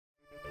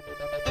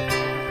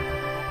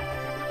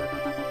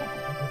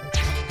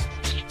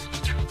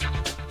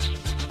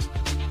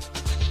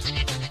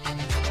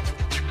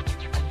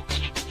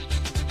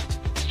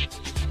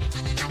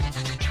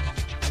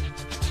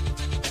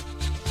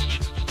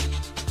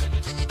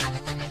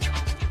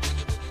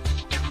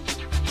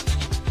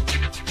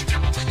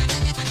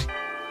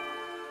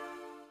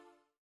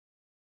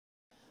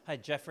Hi,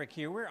 Jeff Frick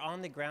here. We're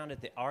on the ground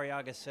at the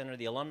Arriaga Center,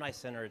 the Alumni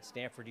Center at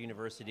Stanford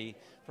University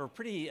for a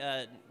pretty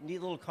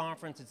neat little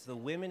conference. It's the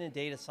Women in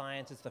Data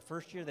Science. It's the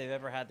first year they've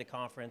ever had the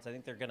conference. I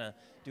think they're going to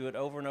do it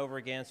over and over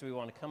again, so we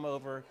want to come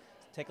over,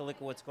 take a look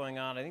at what's going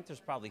on. I think there's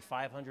probably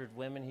 500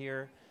 women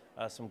here,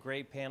 some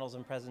great panels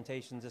and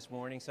presentations this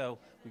morning, so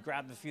we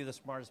grabbed a few of the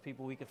smartest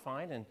people we could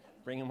find and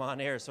bring them on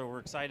air. So we're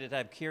excited to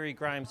have Carrie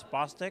Grimes,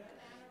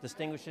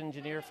 Distinguished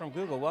Engineer from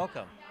Google.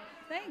 Welcome.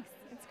 Thanks,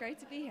 it's great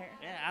to be here.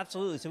 Yeah,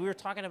 absolutely. So we were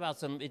talking about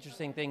some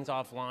interesting things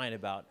offline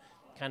about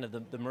kind of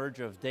the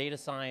merge of data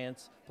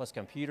science plus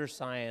computer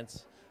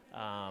science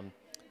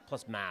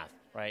plus math,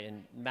 right?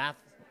 And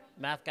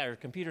math guy or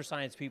computer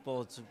science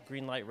people, it's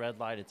green light, red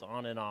light, it's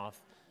on and off.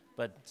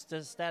 But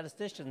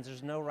statisticians,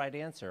 there's no right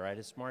answer, right?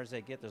 As smart as they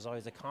get, there's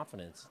always a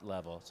confidence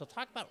level. So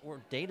talk about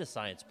where data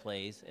science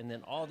plays and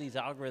then all these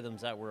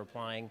algorithms that we're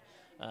applying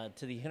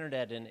to the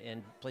internet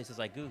and places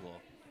like Google.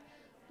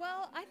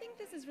 Well, I think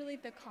this is really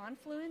the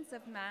confluence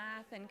of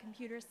math and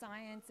computer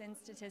science and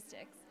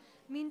statistics.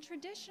 I mean,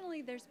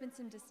 traditionally there's been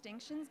some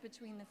distinctions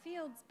between the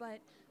fields, but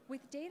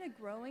with data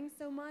growing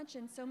so much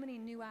and so many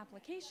new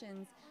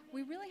applications,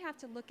 we really have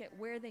to look at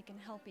where they can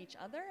help each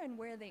other and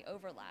where they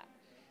overlap.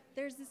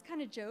 There's this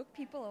kind of joke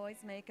people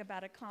always make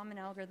about a common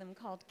algorithm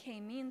called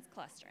k-means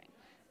clustering.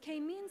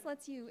 K-means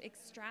lets you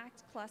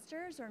extract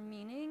clusters or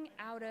meaning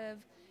out of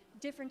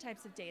different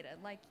types of data,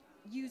 like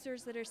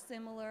users that are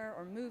similar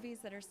or movies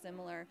that are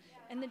similar.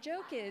 And the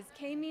joke is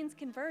k-means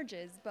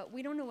converges, but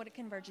we don't know what it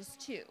converges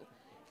to.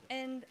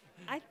 And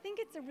I think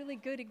it's a really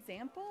good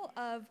example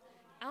of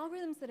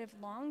algorithms that have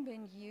long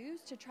been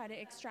used to try to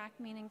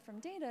extract meaning from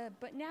data,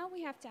 but now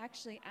we have to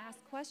actually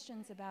ask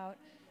questions about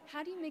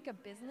how do you make a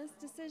business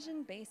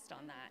decision based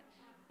on that?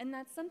 And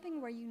that's something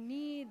where you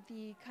need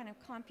the kind of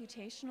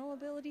computational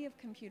ability of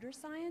computer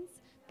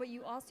science, but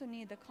you also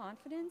need the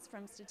confidence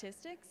from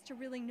statistics to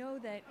really know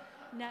that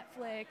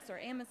Netflix or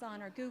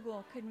Amazon or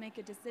Google could make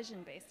a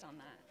decision based on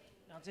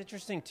that. Now it's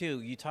interesting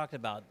too, you talked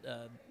about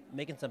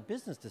making some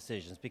business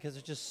decisions because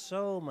there's just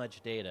so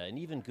much data, and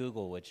even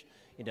Google, which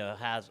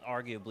has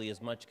arguably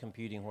as much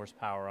computing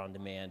horsepower on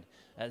demand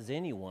as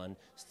anyone,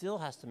 still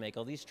has to make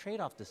all these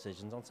trade-off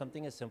decisions on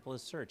something as simple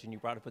as search. And you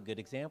brought up a good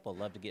example. I'd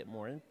love to get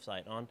more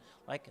insight on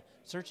like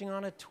searching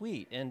on a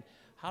tweet and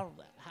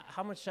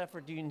how much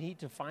effort do you need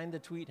to find the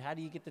tweet? How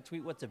do you get the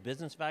tweet? What's the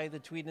business value of the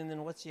tweet? And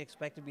then what's the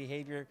expected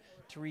behavior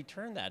to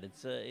return that?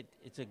 It's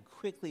a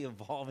quickly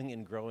evolving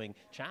and growing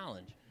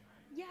challenge.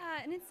 Yeah,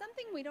 and it's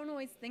something we don't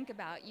always think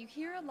about. You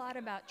hear a lot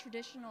about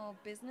traditional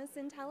business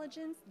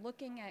intelligence,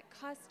 looking at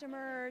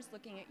customers,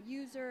 looking at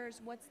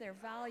users, what's their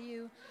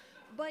value.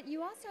 But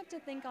you also have to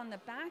think on the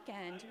back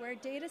end, where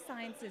data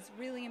science is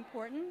really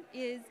important,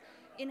 is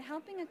in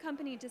helping a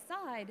company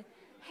decide,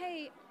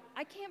 hey,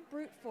 I can't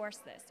brute force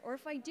this, or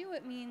if I do,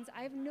 it means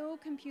I have no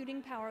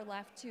computing power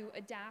left to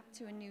adapt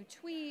to a new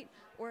tweet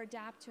or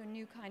adapt to a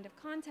new kind of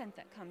content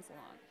that comes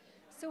along.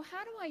 So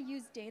how do I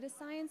use data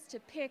science to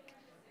pick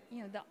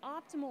the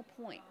optimal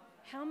point?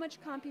 How much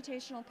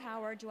computational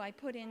power do I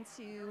put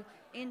into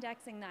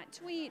indexing that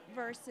tweet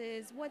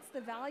versus what's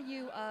the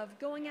value of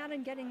going out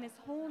and getting this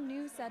whole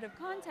new set of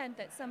content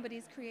that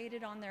somebody's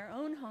created on their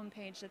own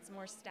homepage that's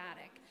more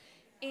static?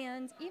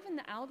 And even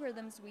the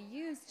algorithms we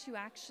use to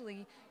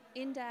actually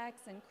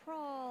index and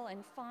crawl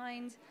and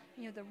find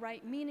the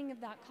right meaning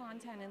of that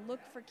content and look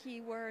for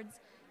keywords,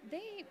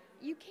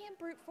 you can't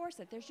brute force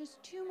it. There's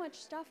just too much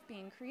stuff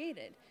being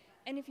created.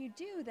 And if you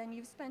do, then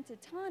you've spent a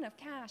ton of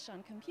cash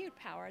on compute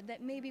power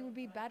that maybe would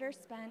be better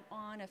spent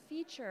on a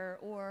feature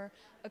or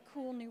a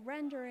cool new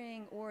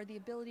rendering or the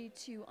ability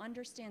to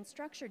understand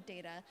structured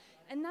data.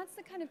 And that's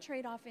the kind of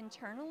trade-off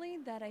internally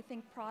that I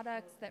think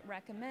products that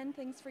recommend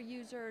things for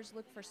users,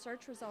 look for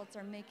search results,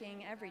 are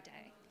making every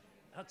day.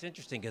 That's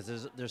interesting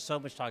because there's so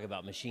much talk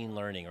about machine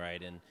learning,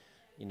 right? And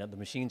the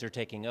machines are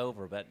taking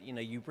over, but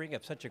you bring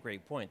up such a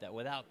great point that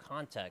without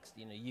context,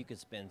 you could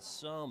spend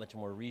so much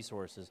more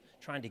resources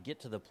trying to get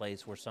to the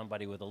place where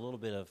somebody with a little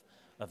bit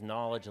of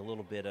knowledge, a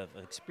little bit of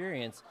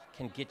experience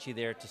can get you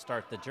there to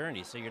start the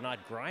journey, so you're not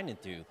grinding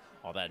through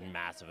all that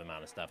massive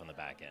amount of stuff on the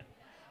back end.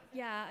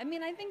 Yeah, I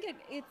mean, I think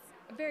it's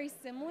very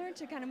similar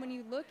to kind of when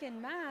you look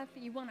in math,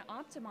 you want to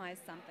optimize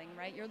something,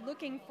 right? You're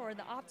looking for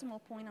the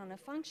optimal point on a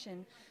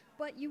function,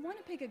 but you want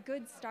to pick a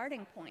good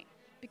starting point,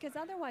 because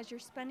otherwise you're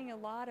spending a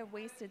lot of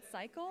wasted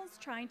cycles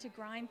trying to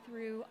grind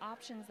through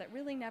options that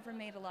really never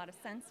made a lot of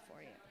sense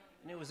for you.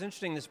 And it was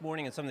interesting this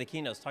morning in some of the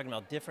keynotes talking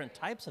about different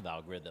types of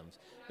algorithms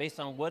based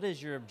on what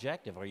is your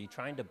objective. Are you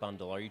trying to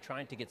bundle? Are you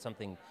trying to get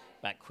something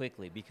back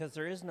quickly? Because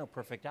there is no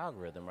perfect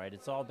algorithm, right?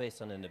 It's all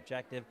based on an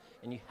objective,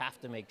 and you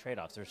have to make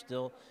trade-offs. There's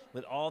still,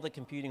 with all the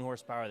computing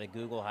horsepower that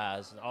Google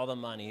has and all the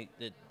money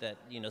that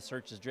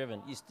search is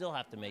driven, you still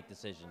have to make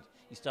decisions.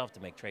 You still have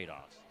to make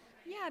trade-offs.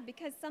 Yeah,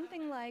 because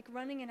something like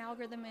running an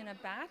algorithm in a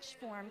batch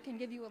form can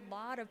give you a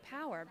lot of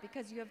power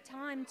because you have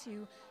time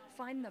to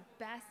find the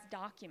best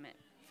document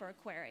for a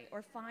query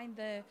or find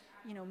the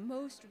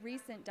most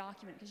recent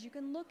document, because you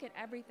can look at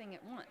everything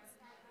at once.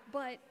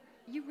 But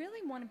you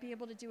really want to be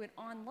able to do it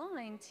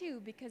online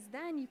too, because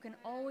then you can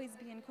always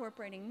be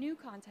incorporating new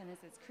content as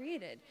it's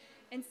created.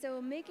 And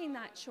so making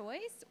that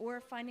choice,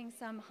 or finding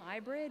some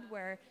hybrid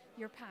where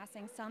you're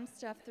passing some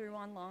stuff through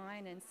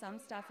online and some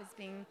stuff is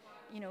being,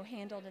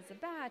 handled as a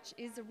batch,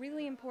 is a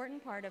really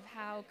important part of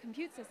how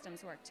compute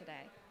systems work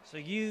today. So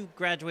you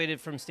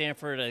graduated from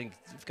Stanford, I think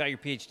you've got your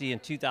PhD in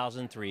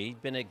 2003,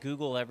 been at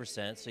Google ever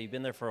since, so you've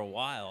been there for a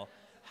while.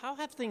 How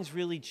have things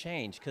really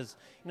changed? Because,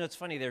 it's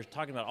funny, they're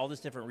talking about all this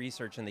different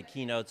research in the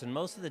keynotes, and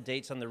most of the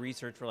dates on the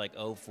research were like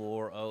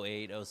 04,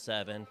 08,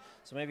 07.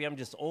 So maybe I'm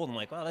just old, I'm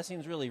like, wow, that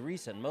seems really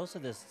recent. Most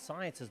of this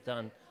science is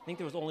done, I think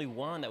there was only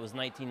one that was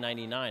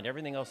 1999,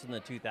 everything else in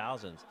the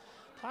 2000s.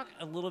 Talk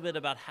a little bit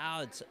about how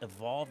it's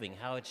evolving,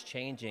 how it's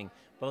changing,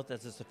 both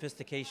as the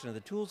sophistication of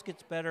the tools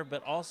gets better,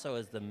 but also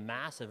as the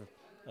massive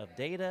of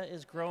data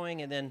is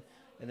growing, and then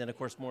of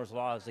course Moore's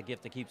Law is the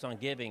gift that keeps on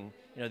giving,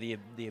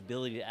 the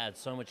ability to add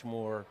so much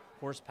more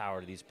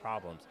horsepower to these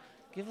problems.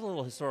 Give a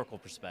little historical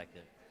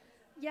perspective.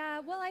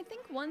 Yeah, well, I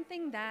think one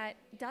thing that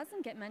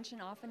doesn't get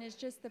mentioned often is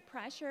just the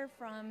pressure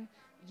from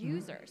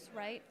users,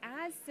 right?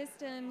 As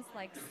systems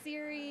like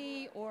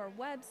Siri or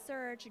web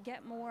search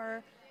get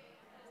more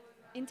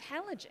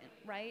intelligent,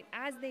 right?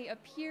 As they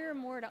appear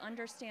more to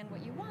understand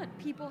what you want,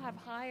 people have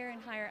higher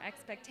and higher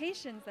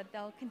expectations that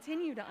they'll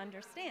continue to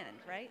understand,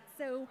 right?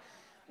 So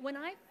when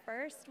I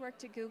first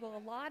worked at Google,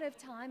 a lot of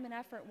time and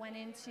effort went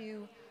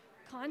into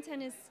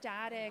content is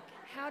static,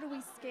 how do we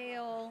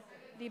scale,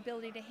 the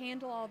ability to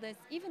handle all this,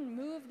 even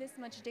move this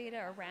much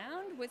data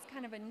around was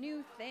kind of a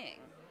new thing.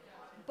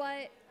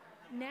 But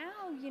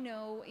now,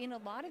 in a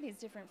lot of these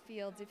different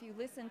fields, if you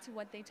listen to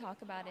what they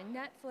talk about in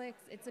Netflix,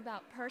 it's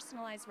about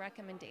personalized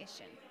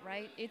recommendation,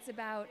 right? It's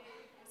about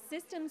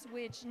systems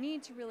which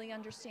need to really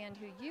understand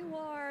who you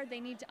are.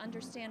 They need to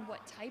understand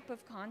what type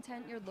of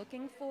content you're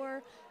looking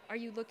for. Are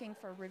you looking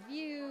for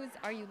reviews?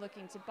 Are you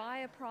looking to buy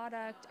a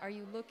product? Are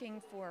you looking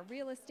for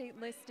real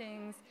estate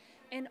listings?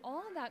 And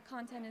all of that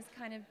content is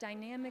kind of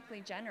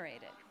dynamically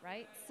generated,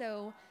 right?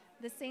 So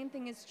the same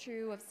thing is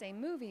true of, say,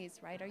 movies,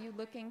 right? Are you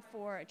looking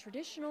for a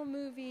traditional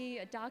movie,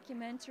 a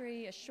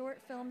documentary, a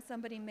short film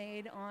somebody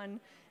made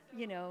on,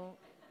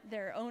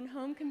 their own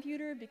home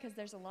computer, because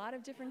there's a lot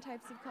of different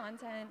types of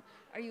content?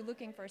 Are you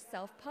looking for a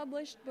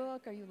self-published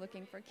book? Are you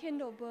looking for a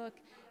Kindle book?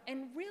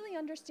 And really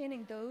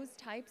understanding those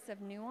types of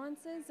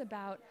nuances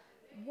about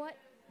what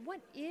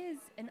is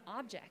an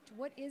object?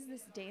 What is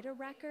this data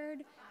record?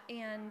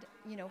 And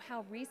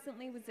how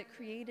recently was it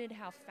created?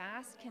 How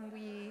fast can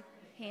we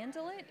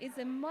handle it? Is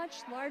a much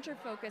larger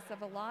focus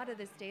of a lot of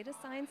this data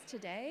science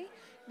today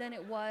than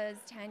it was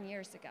 10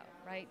 years ago,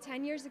 right?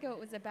 10 years ago it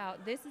was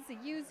about, this is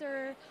a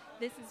user,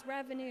 this is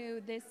revenue,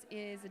 this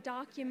is a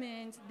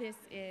document, this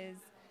is,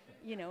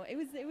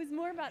 it was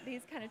more about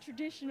these kind of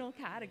traditional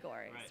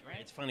categories. Right.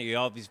 It's funny, you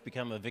always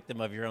become a victim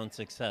of your own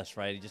success,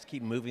 right? You just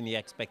keep moving the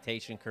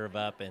expectation curve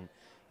up, and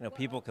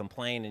people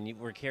complain, and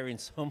we're carrying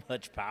so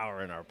much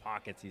power in our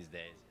pockets these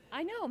days.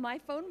 I know, my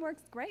phone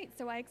works great,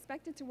 so I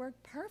expect it to work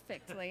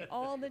perfectly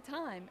all the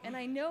time. And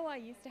I know I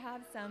used to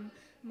have some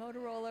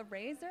Motorola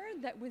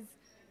Razr that was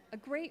a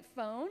great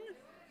phone,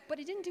 but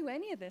it didn't do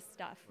any of this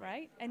stuff,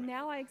 right? And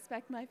now I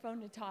expect my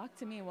phone to talk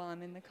to me while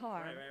I'm in the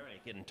car.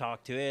 Right. You can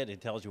talk to it, it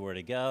tells you where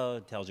to go,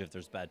 it tells you if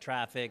there's bad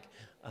traffic.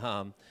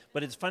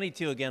 But it's funny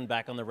too, again,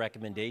 back on the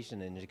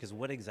recommendation engine, because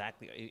what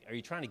exactly, are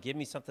you trying to give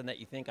me something that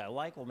you think I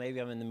like? Well, maybe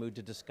I'm in the mood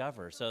to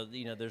discover. So,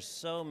 there's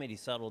so many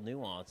subtle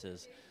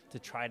nuances to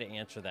try to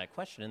answer that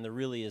question, and there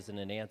really isn't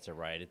an answer,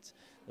 right?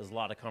 There's a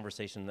lot of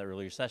conversation in the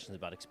earlier sessions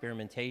about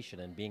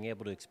experimentation and being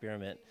able to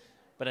experiment,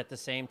 but at the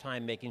same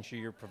time making sure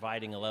you're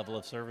providing a level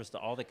of service to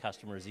all the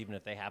customers, even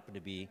if they happen to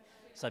be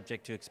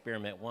subject to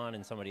experiment 1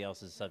 and somebody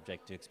else is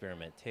subject to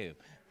experiment 2.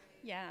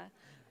 Yeah,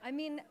 I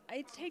mean,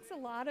 it takes a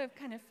lot of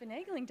kind of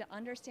finagling to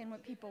understand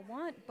what people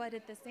want, but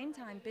at the same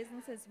time,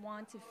 businesses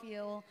want to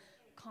feel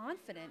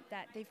confident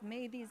that they've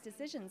made these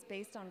decisions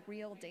based on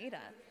real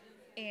data.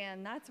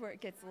 And that's where it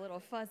gets a little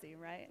fuzzy,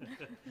 right?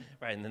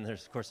 Right, and then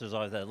there's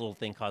always that little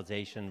thing,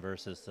 causation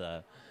versus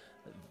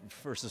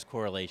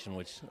correlation,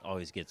 which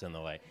always gets in the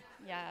way.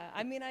 Yeah,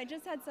 I mean, I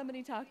just had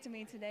somebody talk to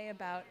me today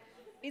about,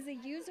 is a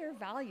user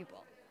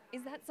valuable?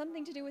 Is that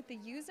something to do with the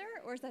user,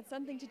 or is that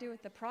something to do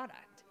with the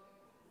product?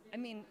 I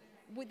mean,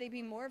 would they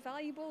be more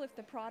valuable if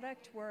the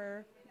product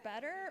were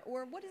better?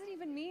 Or what does it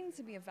even mean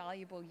to be a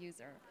valuable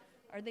user?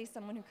 Are they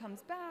someone who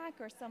comes back,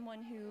 or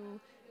someone who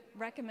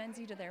recommends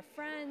you to their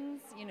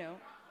friends?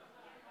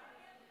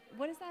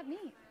 What does that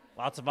mean?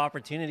 Lots of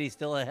opportunities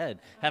still ahead.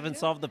 Haven't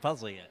solved the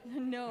puzzle yet.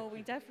 No,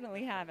 we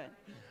definitely haven't.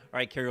 All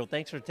right, Carrie, well,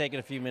 thanks for taking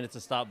a few minutes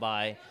to stop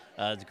by.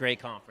 It's a great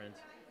conference.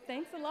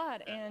 Thanks a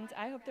lot, and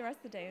I hope the rest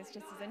of the day is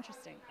just as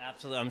interesting.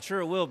 Absolutely, I'm sure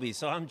it will be.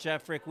 So I'm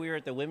Jeff Frick. We are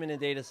at the Women in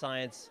Data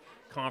Science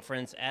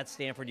Conference at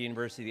Stanford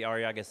University, the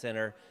Arriaga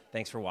Center.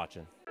 Thanks for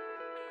watching.